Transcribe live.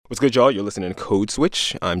What's good, y'all? You're listening to Code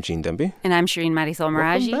Switch. I'm Gene Demby. And I'm Shireen Marisol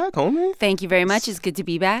Meraji. Welcome back, homie. Thank you very much. It's good to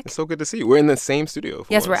be back. It's so good to see you. We're in the same studio.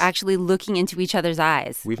 Yes, we're actually looking into each other's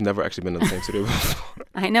eyes. We've never actually been in the same studio before.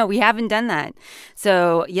 I know. We haven't done that.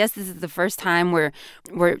 So, yes, this is the first time we're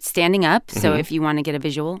standing up. So if you want to get a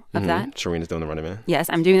visual of that. Shireen is doing the Running Man. Yes,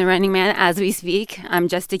 I'm doing the Running Man as we speak. I'm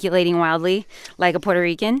gesticulating wildly like a Puerto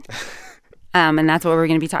Rican. And that's what we're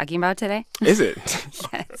going to be talking about today. Is it?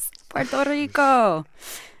 Yes. Puerto Rico.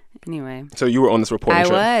 Anyway. So you were on this reporting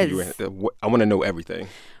trip. I was. I want to know everything.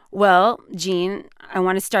 Well, Gene, I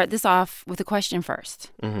want to start this off with a question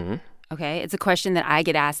first. Mm-hmm. Okay? It's a question that I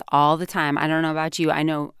get asked all the time. I don't know about you. I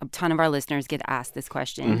know a ton of our listeners get asked this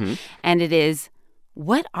question. Mm-hmm. And it is,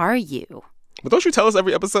 what are you? But don't you tell us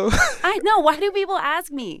every episode? I know. Why do people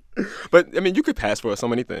ask me? But, I mean, you could pass for so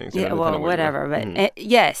many things. Yeah, well, whatever. But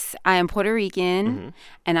yes, I am Puerto Rican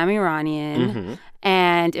and I'm Iranian.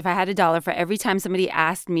 And if I had $1 for every time somebody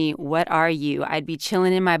asked me, what are you? I'd be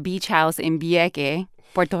chilling in my beach house in Vieques,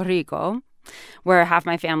 Puerto Rico, where half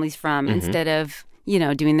my family's from, instead of,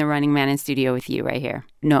 doing the Running Man in studio with you right here.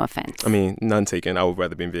 No offense. I mean, none taken. I would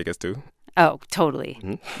rather be in Vegas, too. Oh,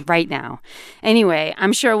 totally. Right now. Anyway,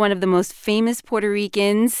 I'm sure one of the most famous Puerto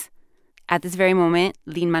Ricans at this very moment,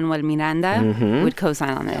 Lin-Manuel Miranda, would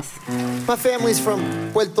co-sign on this. My family's from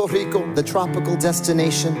Puerto Rico, the tropical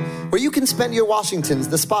destination, where you can spend your Washingtons,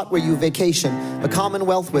 the spot where you vacation. A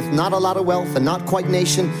commonwealth with not a lot of wealth, and not quite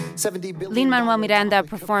nation. 70 billion. Lin-Manuel Miranda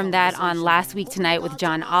performed that on Last Week Tonight with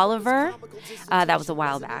John Oliver. That was a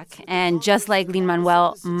while back. And just like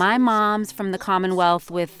Lin-Manuel, my mom's from the Commonwealth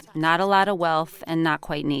with not a lot of wealth and not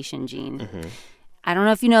quite nation, Gene. I don't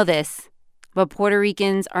know if you know this, but Puerto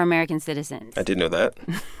Ricans are American citizens. I did know that.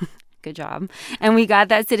 Good job. And we got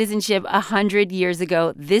that citizenship 100 years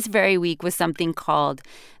ago this very week with something called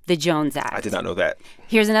the Jones Act. I did not know that.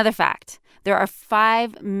 Here's another fact. There are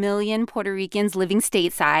 5 million Puerto Ricans living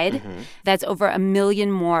stateside. That's over 1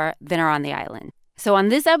 million more than are on the island. So on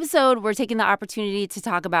this episode, we're taking the opportunity to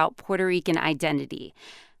talk about Puerto Rican identity.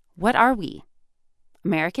 What are we?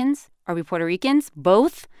 Americans? Are we Puerto Ricans?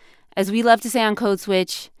 Both? As we love to say on Code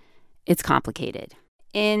Switch, it's complicated.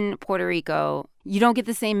 In Puerto Rico, you don't get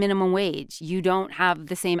the same minimum wage. You don't have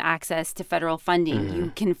the same access to federal funding.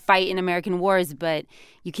 You can fight in American wars, but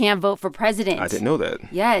you can't vote for president. I didn't know that.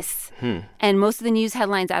 Yes. And most of the news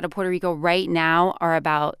headlines out of Puerto Rico right now are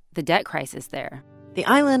about the debt crisis there. The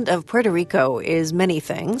island of Puerto Rico is many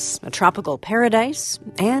things, a tropical paradise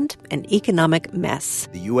and an economic mess.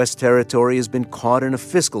 The U.S. territory has been caught in a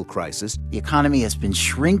fiscal crisis. The economy has been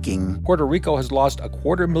shrinking. Puerto Rico has lost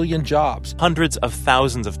 250,000 jobs. Hundreds of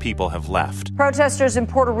thousands of people have left. Protesters in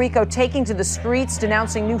Puerto Rico taking to the streets,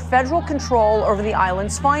 denouncing new federal control over the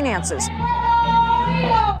island's finances.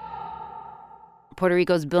 Puerto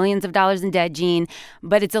Rico's billions of dollars in debt, Gene,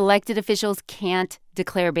 but its elected officials can't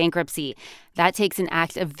declare bankruptcy. That takes an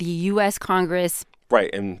act of the U.S. Congress.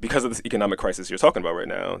 Right, and because of this economic crisis you're talking about right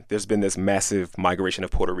now, there's been this massive migration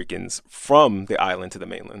of Puerto Ricans from the island to the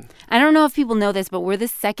mainland. I don't know if people know this, but we're the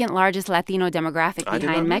second largest Latino demographic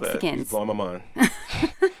behind Mexicans. Blowing my mind.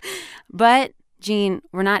 But, Gene,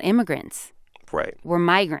 we're not immigrants. Right. We're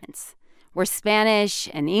migrants. We're Spanish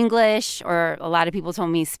and English, or a lot of people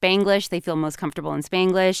told me Spanglish. They feel most comfortable in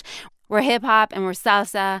Spanglish. We're hip-hop and we're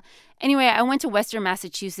salsa. Anyway, I went to Western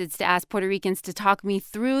Massachusetts to ask Puerto Ricans to talk me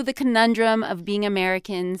through the conundrum of being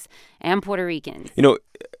Americans and Puerto Ricans. You know,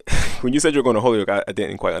 when you said you were going to Holyoke, I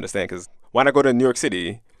didn't quite understand, because why not go to New York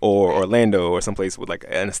City or Orlando or someplace with like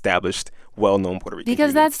an established, well-known Puerto Rican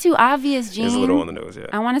Because community? that's too obvious, Gene. It's a little on the nose, yeah.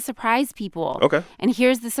 I want to surprise people. Okay. And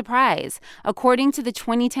here's the surprise. According to the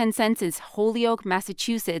 2010 census, Holyoke,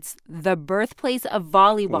 Massachusetts, the birthplace of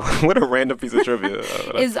volleyball, What a random piece of trivia.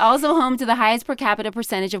 is also home to the highest per capita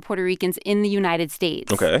percentage of Puerto Ricans in the United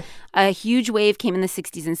States. Okay. A huge wave came in the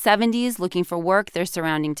 60s and 70s looking for work. They're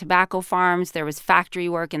surrounding tobacco farms. There was factory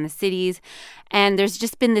work in the cities. And there's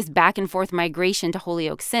just been this back and forth migration to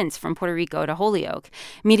Holyoke since, from Puerto Rico to Holyoke.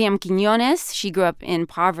 Miriam Quiñones, she grew up in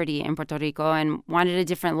poverty in Puerto Rico and wanted a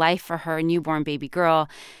different life for her newborn baby girl.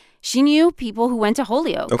 She knew people who went to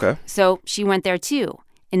Holyoke. Okay. So she went there too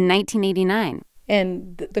in 1989.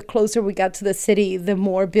 And the closer we got to the city, the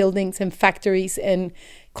more buildings and factories and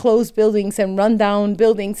closed buildings and rundown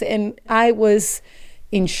buildings. And I was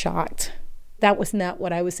in shock. That was not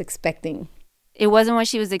what I was expecting. It wasn't what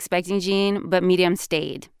she was expecting, Jean, but Miriam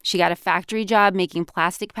stayed. She got a factory job making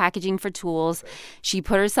plastic packaging for tools. She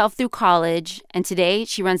put herself through college, and today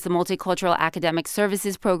she runs the Multicultural Academic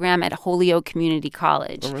Services program at Holyoke Community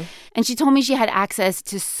College. Mm-hmm. And she told me she had access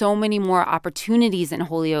to so many more opportunities in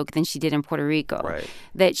Holyoke than she did in Puerto Rico. Right.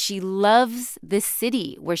 That she loves this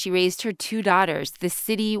city where she raised her 2 daughters, this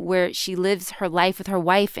city where she lives her life with her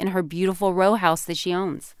wife in her beautiful row house that she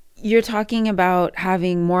owns. You're talking about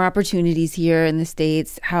having more opportunities here in the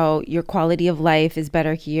States, how your quality of life is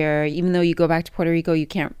better here. Even though you go back to Puerto Rico, you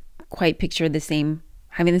can't quite picture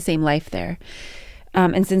having the same life there.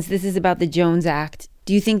 And since this is about the Jones Act,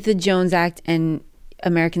 do you think the Jones Act and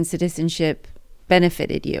American citizenship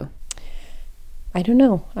benefited you? I don't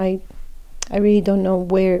know. I really don't know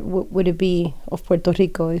where would it be of Puerto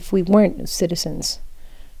Rico if we weren't citizens.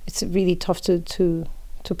 It's really tough to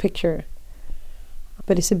picture.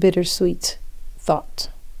 But it's a bittersweet thought.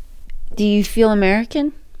 Do you feel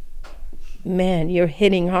American? Man, you're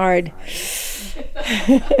hitting hard.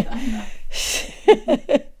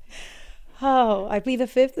 Oh, I plead the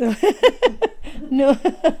fifth? No.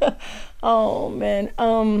 Oh, man.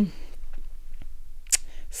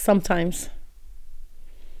 Sometimes.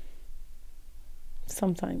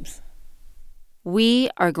 We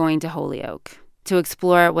are going to Holyoke to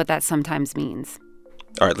explore what that sometimes means.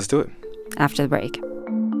 All right, let's do it. After the break.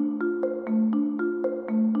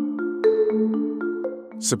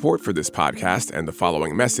 Support for this podcast and the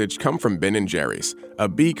following message come from Ben & Jerry's, a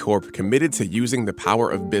B Corp committed to using the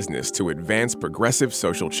power of business to advance progressive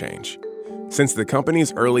social change. Since the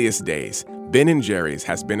company's earliest days, Ben & Jerry's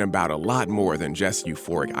has been about a lot more than just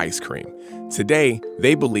euphoric ice cream. Today,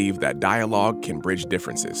 they believe that dialogue can bridge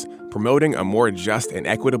differences, promoting a more just and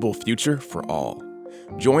equitable future for all.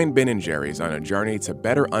 Join Ben & Jerry's on a journey to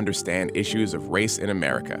better understand issues of race in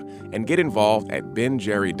America and get involved at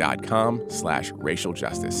benjerry.com/racial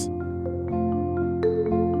justice.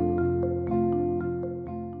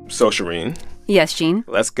 So, Shireen. Yes, Jean?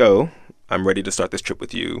 Let's go. I'm ready to start this trip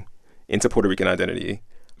with you into Puerto Rican identity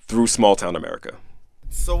through small-town America.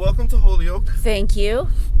 So welcome to Holyoke. Thank you.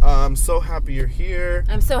 I'm so happy you're here.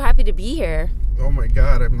 I'm so happy to be here. Oh my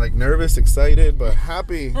God, I'm like nervous, excited, but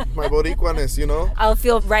happy. My Boricuaness, you know? I'll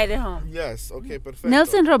feel right at home. Yes, okay, perfect.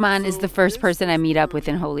 Nelson Roman is the first person I meet up with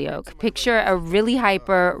in Holyoke. Picture a really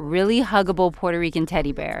hyper, really huggable Puerto Rican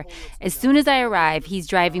teddy bear. As soon as I arrive, he's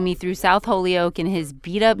driving me through South Holyoke in his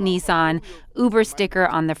beat-up Nissan, Uber sticker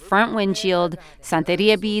on the front windshield,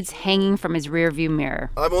 Santeria beads hanging from his rearview mirror.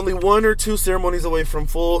 I'm only 1 or 2 ceremonies away from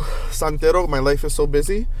full Santero. My life is so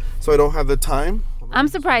busy, so I don't have the time. I'm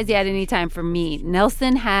surprised he had any time for me.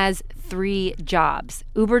 Nelson has 3 jobs: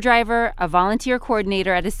 Uber driver, a volunteer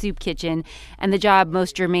coordinator at a soup kitchen, and the job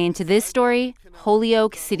most germane to this story,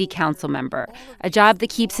 Holyoke City Council member, a job that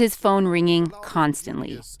keeps his phone ringing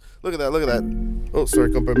constantly. Look at that. Oh, sorry,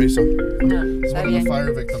 con permiso. No, it's one of the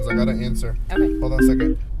fire victims. I gotta answer. Okay. Hold on a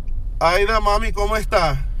second. Aida, mami, ¿cómo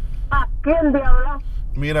está? ¿Quién te habla?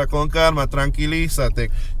 Mira, con calma, tranquilízate.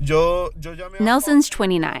 Nelson's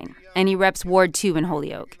 29, and he reps Ward 2 in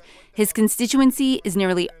Holyoke. His constituency is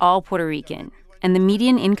nearly all Puerto Rican, and the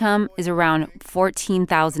median income is around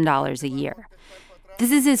 $14,000 a year.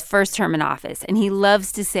 This is his first term in office, and he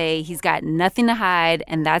loves to say he's got nothing to hide,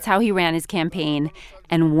 and that's how he ran his campaign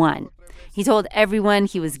and won. He told everyone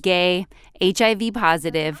he was gay, HIV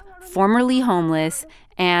positive, formerly homeless,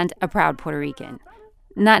 and a proud Puerto Rican.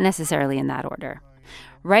 Not necessarily in that order.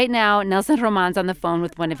 Right now, Nelson Roman's on the phone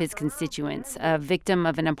with one of his constituents, a victim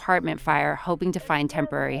of an apartment fire, hoping to find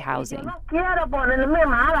temporary housing.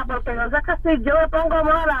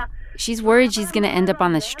 She's worried she's going to end up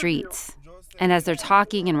on the streets. And as they're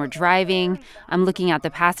talking and we're driving, I'm looking out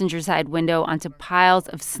the passenger side window onto piles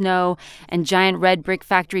of snow and giant red brick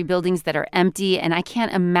factory buildings that are empty, and I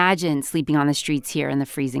can't imagine sleeping on the streets here in the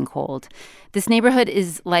freezing cold. This neighborhood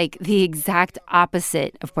is like the exact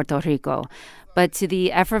opposite of Puerto Rico. But to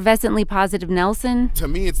the effervescently positive Nelson... To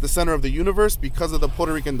me, it's the center of the universe because of the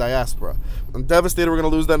Puerto Rican diaspora. I'm devastated we're going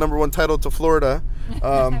to lose that #1 title to Florida.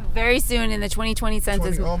 Very soon in the 2020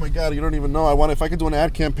 census. Oh, my God, you don't even know. If I could do an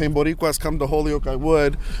ad campaign, Boricuas come to Holyoke, I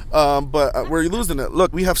would. But we're losing it.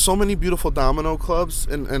 Look, we have so many beautiful domino clubs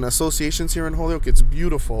and associations here in Holyoke. It's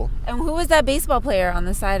beautiful. And who was that baseball player on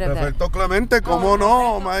the side of that? Perfecto Clemente, como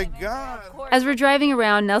no, my God. As we're driving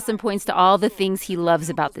around, Nelson points to all the things he loves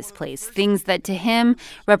about this place, things that to him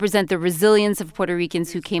represent the resilience of Puerto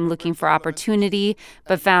Ricans who came looking for opportunity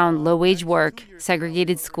but found low-wage work,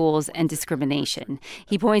 segregated schools, and discrimination.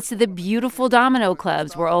 He points to the beautiful domino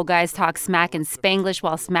clubs where old guys talk smack in Spanglish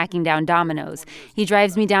while smacking down dominoes. He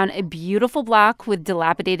drives me down a beautiful block with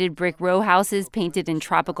dilapidated brick row houses painted in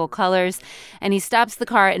tropical colors, and he stops the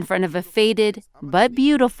car in front of a faded but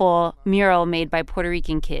beautiful mural made by Puerto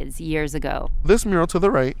Rican kids years ago. This mural to the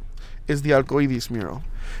right is the Arcoiris mural.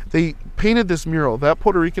 They painted this mural, that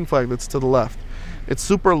Puerto Rican flag that's to the left. It's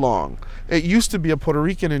super long. It used to be a Puerto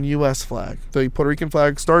Rican and U.S. flag. The Puerto Rican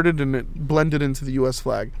flag started and it blended into the U.S.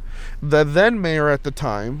 flag. The then mayor at the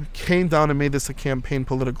time came down and made this a campaign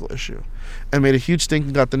political issue and made a huge stink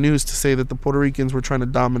and got the news to say that the Puerto Ricans were trying to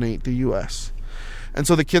dominate the U.S. And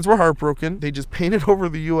so the kids were heartbroken. They just painted over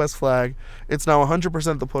the U.S. flag. It's now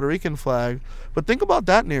 100% the Puerto Rican flag. But think about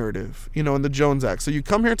that narrative, in the Jones Act. So you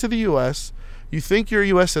come here to the U.S., you think you're a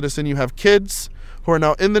U.S. citizen, you have kids who are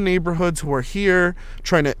now in the neighborhoods, who are here,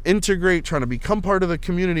 trying to integrate, trying to become part of the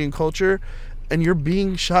community and culture, and you're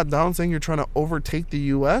being shot down saying you're trying to overtake the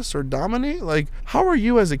U.S. or dominate? Like, how are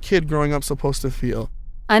you as a kid growing up supposed to feel?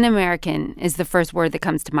 Un-American is the first word that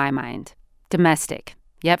comes to my mind. Domestic,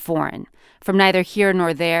 yet foreign. From neither here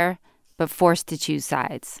nor there, but forced to choose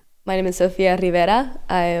sides. My name is Sofia Rivera.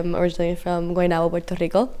 I am originally from Guaynabo, Puerto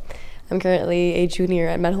Rico. I'm currently a junior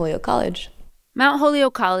at Mount Holyoke College. Mount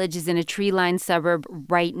Holyoke College is in a tree-lined suburb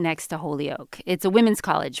right next to Holyoke. It's a women's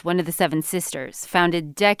college, one of the Seven Sisters,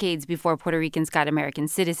 founded decades before Puerto Ricans got American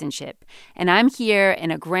citizenship. And I'm here in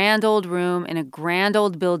a grand old room in a grand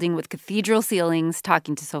old building with cathedral ceilings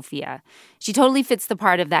talking to Sofia. She totally fits the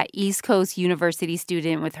part of that East Coast university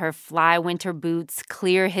student with her fly winter boots,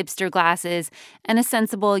 clear hipster glasses, and a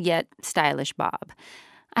sensible yet stylish bob.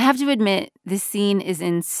 I have to admit, this scene is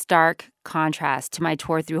in stark contrast to my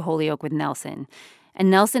tour through Holyoke with Nelson. And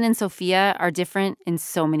Nelson and Sofia are different in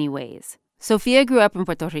so many ways. Sofia grew up in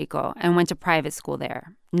Puerto Rico and went to private school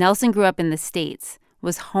there. Nelson grew up in the States,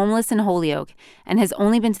 was homeless in Holyoke, and has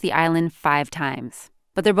only been to the island 5 times.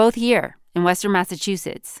 But they're both here in Western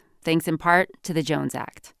Massachusetts, thanks in part to the Jones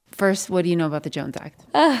Act. First, what do you know about the Jones Act?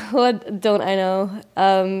 What don't I know?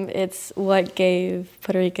 It's what gave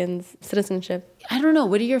Puerto Ricans citizenship. I don't know.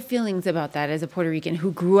 What are your feelings about that as a Puerto Rican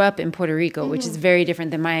who grew up in Puerto Rico, which is very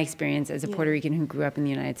different than my experience as a Puerto Rican who grew up in the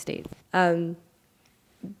United States?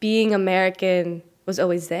 Being American was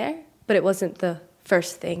always there, but it wasn't the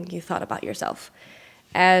first thing you thought about yourself.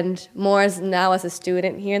 And more now as a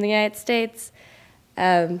student here in the United States,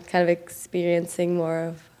 kind of experiencing more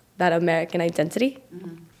of that American identity.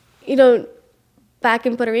 Mm-hmm. Back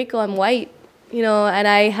in Puerto Rico, I'm white, and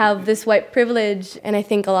I have this white privilege, and I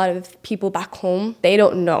think a lot of people back home, they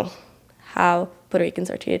don't know how Puerto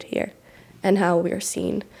Ricans are treated here and how we are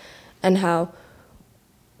seen and how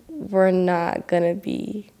we're not going to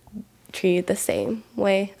be treated the same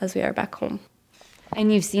way as we are back home.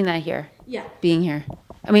 And you've seen that here? Yeah. Being here?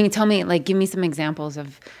 I mean, tell me, give me some examples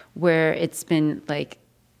of where it's been,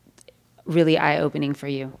 really eye-opening for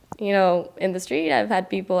you. In the street,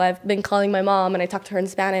 I've been calling my mom, and I talk to her in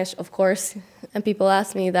Spanish, of course, and people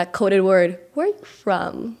ask me that coded word, where are you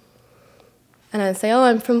from? And I say,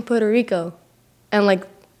 I'm from Puerto Rico. And,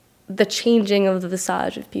 the changing of the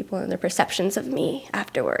visage of people and their perceptions of me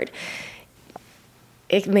afterward,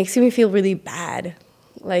 it makes me feel really bad.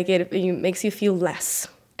 It makes you feel less.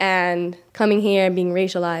 And coming here and being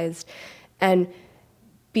racialized and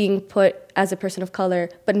being put as a person of color,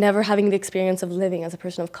 but never having the experience of living as a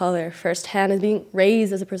person of color firsthand, and being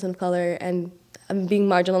raised as a person of color and being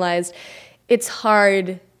marginalized, it's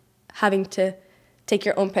hard having to take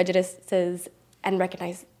your own prejudices and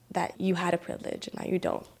recognize that you had a privilege and now you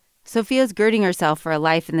don't. Sofia's girding herself for a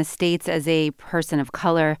life in the States as a person of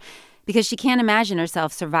color because she can't imagine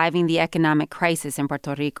herself surviving the economic crisis in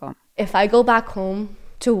Puerto Rico. If I go back home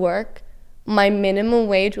to work, my minimum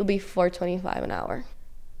wage will be $4.25 an hour.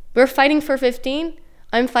 We're fighting for $15.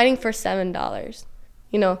 I'm fighting for $7.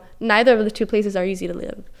 Neither of the two places are easy to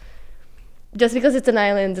live. Just because it's an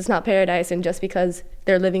island, it's not paradise, and just because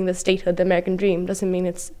they're living the statehood, the American dream, doesn't mean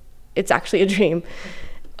it's actually a dream.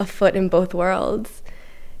 A foot in both worlds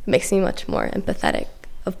makes me much more empathetic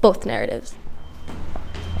of both narratives.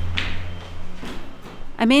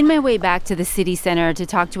 I made my way back to the city center to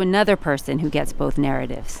talk to another person who gets both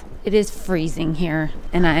narratives. It is freezing here,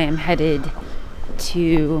 and I am headed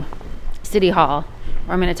to City Hall,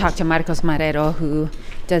 where I'm going to talk to Marcos Marrero, who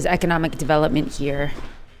does economic development here.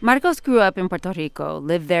 Marcos grew up in Puerto Rico,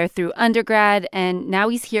 lived there through undergrad, and now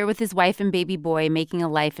he's here with his wife and baby boy making a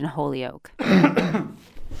life in Holyoke.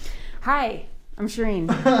 Hi, I'm Shireen.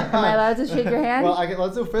 Am I allowed to shake your hand? Well,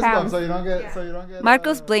 let's do fist bump so you don't get.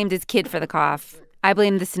 Marcos blamed his kid for the cough. I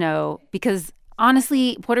blamed the snow because,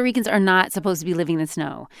 honestly, Puerto Ricans are not supposed to be living in the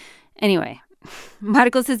snow. Anyway,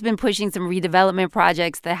 Marcos has been pushing some redevelopment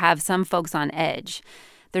projects that have some folks on edge.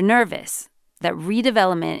 They're nervous that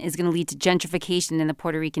redevelopment is going to lead to gentrification in the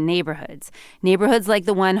Puerto Rican neighborhoods like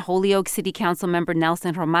the one Holyoke City Council member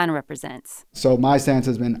Nelson Roman represents. So my stance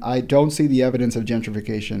has been, I don't see the evidence of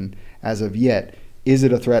gentrification as of yet. Is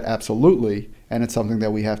it a threat? Absolutely. And it's something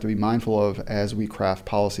that we have to be mindful of as we craft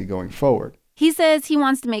policy going forward. He says he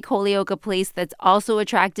wants to make Holyoke a place that's also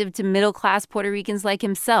attractive to middle-class Puerto Ricans like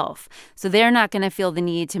himself, so they're not going to feel the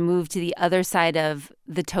need to move to the other side of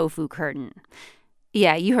the tofu curtain.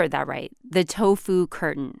 Yeah, you heard that right. The tofu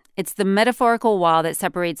curtain. It's the metaphorical wall that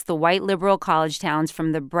separates the white liberal college towns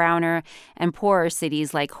from the browner and poorer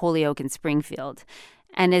cities like Holyoke and Springfield.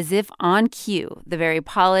 And as if on cue, the very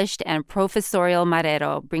polished and professorial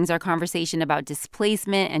Marrero brings our conversation about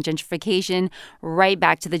displacement and gentrification right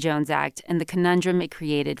back to the Jones Act and the conundrum it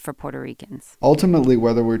created for Puerto Ricans. Ultimately,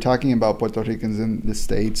 whether we're talking about Puerto Ricans in the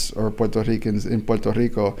States or Puerto Ricans in Puerto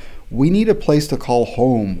Rico, we need a place to call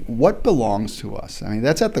home. What belongs to us? I mean,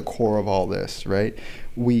 that's at the core of all this, right?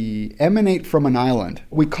 We emanate from an island.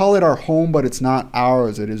 We call it our home, but it's not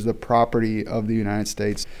ours. It is the property of the United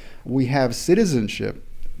States. We have citizenship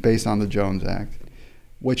based on the Jones Act,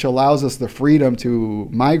 which allows us the freedom to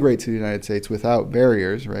migrate to the United States without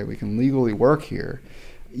barriers, right? We can legally work here.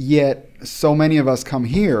 Yet, so many of us come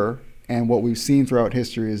here, and what we've seen throughout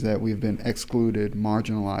history is that we've been excluded,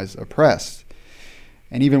 marginalized, oppressed.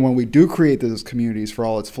 And even when we do create those communities for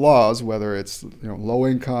all its flaws, whether it's low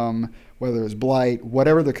income, whether it's blight,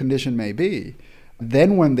 whatever the condition may be,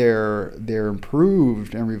 then when they're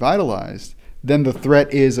improved and revitalized, then the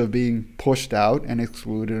threat is of being pushed out and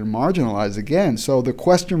excluded and marginalized again. So the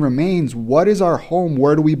question remains, what is our home?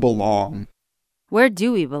 Where do we belong? Where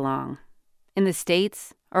do we belong? In the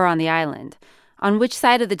States or on the island? On which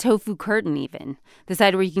side of the tofu curtain even? The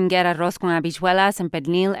side where you can get arroz con habichuelas and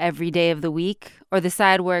pernil every day of the week? Or the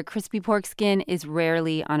side where crispy pork skin is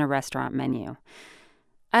rarely on a restaurant menu?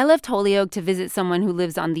 I left Holyoke to visit someone who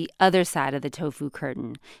lives on the other side of the tofu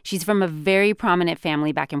curtain. She's from a very prominent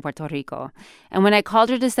family back in Puerto Rico. And when I called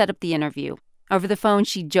her to set up the interview, over the phone,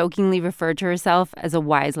 she jokingly referred to herself as a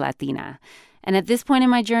wise Latina. And at this point in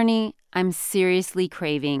my journey, I'm seriously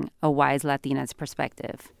craving a wise Latina's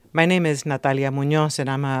perspective. My name is Natalia Munoz, and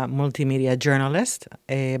I'm a multimedia journalist,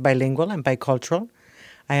 bilingual and bicultural.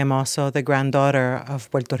 I am also the granddaughter of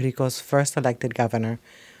Puerto Rico's first elected governor,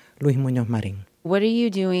 Luis Muñoz Marin. What are you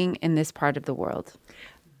doing in this part of the world?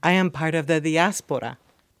 I am part of the diaspora.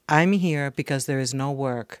 I'm here because there is no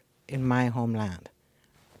work in my homeland.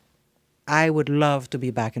 I would love to be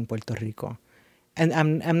back in Puerto Rico. And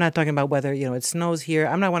I'm not talking about whether, it snows here.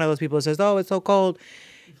 I'm not one of those people who says, oh, it's so cold.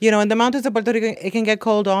 In the mountains of Puerto Rico, it can get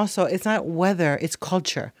cold also. It's not weather, it's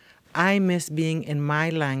culture. I miss being in my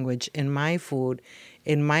language, in my food,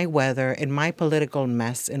 in my weather, in my political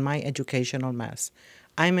mess, in my educational mess.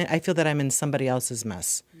 I feel that I'm in somebody else's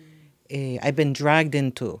mess. I've been dragged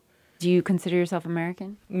into. Do you consider yourself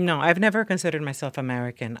American? No, I've never considered myself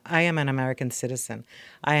American. I am an American citizen.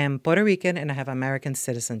 I am Puerto Rican and I have American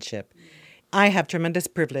citizenship. I have tremendous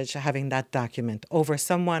privilege having that document over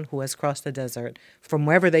someone who has crossed the desert from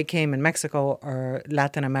wherever they came in Mexico or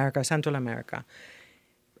Latin America or Central America.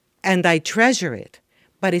 And I treasure it.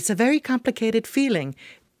 But it's a very complicated feeling.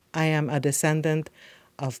 I am a descendant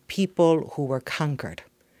of people who were conquered.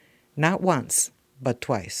 Not once, but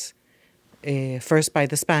twice. First by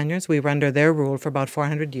the Spaniards. We were under their rule for about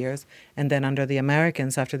 400 years, and then under the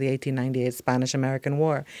Americans after the 1898 Spanish-American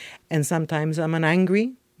War. And sometimes I'm an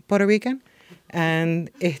angry Puerto Rican,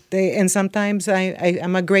 and sometimes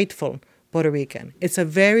I'm a grateful Puerto Rican. It's a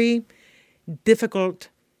very difficult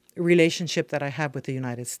relationship that I have with the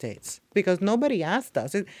United States because nobody asked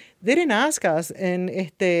us. They didn't ask us when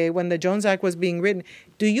the Jones Act was being written,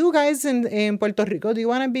 do you guys in Puerto Rico, do you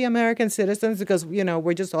want to be American citizens? Because,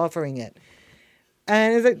 we're just offering it.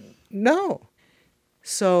 And it's like, no.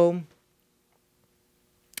 So,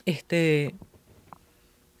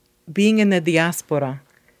 being in the diaspora,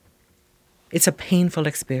 it's a painful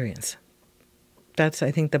experience. That's,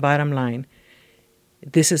 I think, the bottom line.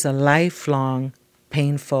 This is a lifelong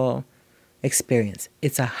painful experience.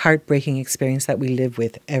 It's a heartbreaking experience that we live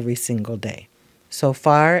with every single day. So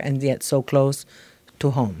far and yet so close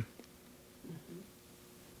to home.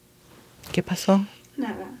 ¿Qué pasó?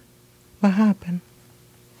 Nada. What happened?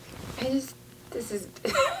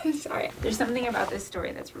 Sorry. There's something about this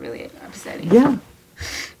story that's really upsetting. Yeah.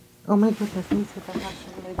 Oh my goodness, let me see if I have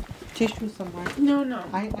some like tissue somewhere. No.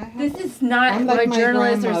 I have, This is not I'm like what my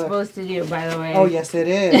journalists are grandmother. supposed to do, by the way. Oh, yes, it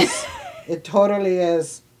is. It totally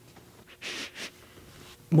is.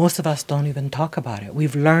 Most of us don't even talk about it.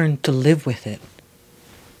 We've learned to live with it.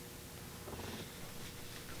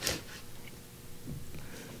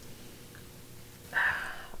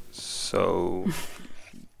 So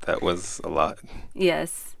that was a lot.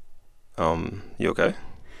 Yes. You okay?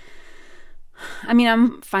 I mean,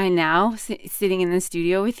 I'm fine now, sitting in the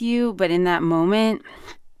studio with you, but in that moment,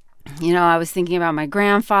 you know, I was thinking about my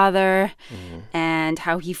grandfather and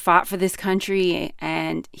how he fought for this country,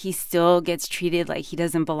 and he still gets treated like he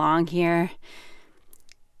doesn't belong here.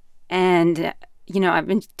 And, you know, I've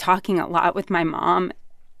been talking a lot with my mom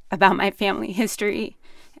about my family history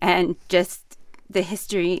and just the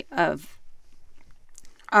history of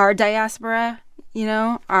our diaspora, you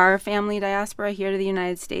know, our family diaspora here to the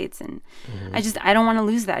United States. And I don't want to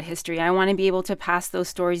lose that history. I want to be able to pass those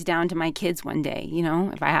stories down to my kids one day, you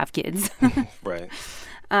know, if I have kids. Right.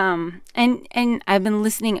 And I've been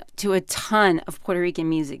listening to a ton of Puerto Rican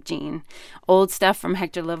music, Gene. Old stuff from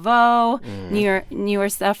Hector Lavoe, newer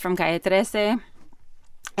stuff from Calle 13.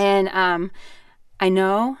 And I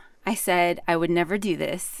know I said I would never do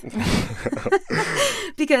this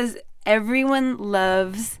because everyone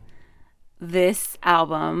loves this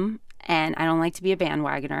album, and I don't like to be a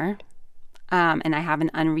bandwagoner. And I have an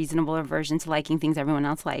unreasonable aversion to liking things everyone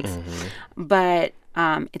else likes. But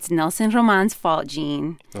it's Nelson Roman's fault,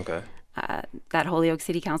 Gene. Okay. That Holyoke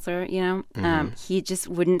City councilor, you know, he just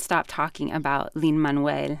wouldn't stop talking about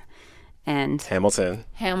Lin-Manuel and Hamilton.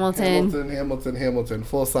 Hamilton,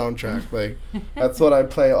 full soundtrack. Like, that's what I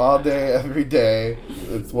play all day, every day.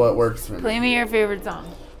 It's what works for me. Play me your favorite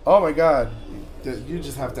song. Oh my God. You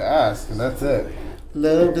just have to ask, and that's it.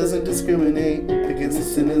 Love doesn't discriminate against the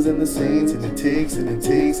sinners and the saints, and it takes, and it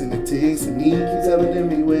takes, and it takes, and he keeps having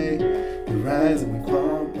every way. We rise and we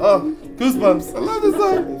climb. Oh, goosebumps. I love this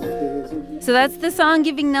song. So that's the song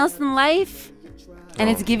giving Nelson life, and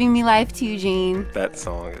it's giving me life too, Gene. That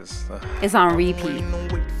song is... It's on repeat.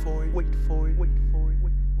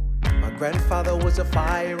 My grandfather was a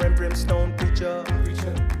fire and brimstone preacher.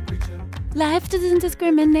 Life doesn't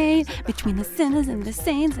discriminate between the sinners and the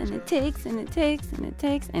saints, and it takes, and it takes, and it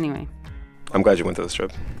takes. Anyway. I'm glad you went to this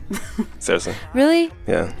trip. Seriously. Really?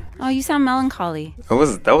 Yeah. Oh, you sound melancholy. That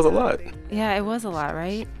was a lot. Yeah, it was a lot,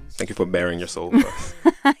 right? Thank you for bearing your soul for us.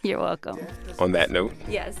 You're welcome. On that note,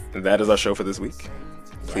 yes, that is our show for this week.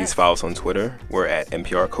 Please follow us on Twitter. We're at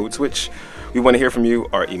NPR Code Switch. We want to hear from you.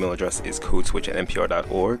 Our email address is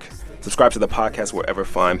codeswitch@npr.org. Subscribe to the podcast wherever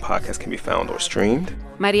fine podcasts can be found or streamed.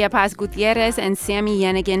 Maria Paz Gutierrez and Sammy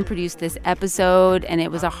Yenigan produced this episode, and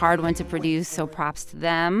it was a hard one to produce, so props to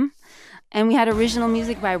them. And we had original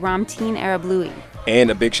music by Ramteen Arablouei. And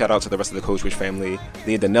a big shout out to the rest of the Code Switch family: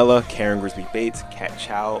 Leah Danella, Karen Grisby Bates, Kat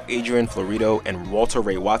Chow, Adrian Florido, and Walter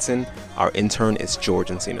Ray Watson. Our intern is George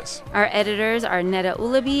Encinas. Our editors are Neda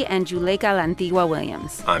Ulabi and Juleka Lantigua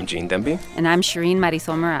Williams. I'm Gene Demby. And I'm Shireen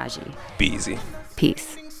Marisol Meraji. Be easy.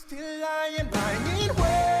 Peace.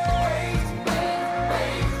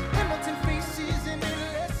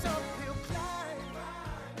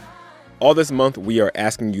 All this month, we are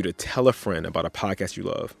asking you to tell a friend about a podcast you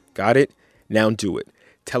love. Got it? Now do it.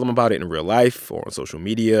 Tell them about it in real life or on social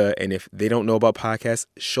media. And if they don't know about podcasts,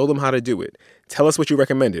 show them how to do it. Tell us what you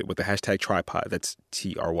recommended with the hashtag Tripod. That's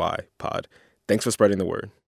TRY pod. Thanks for spreading the word.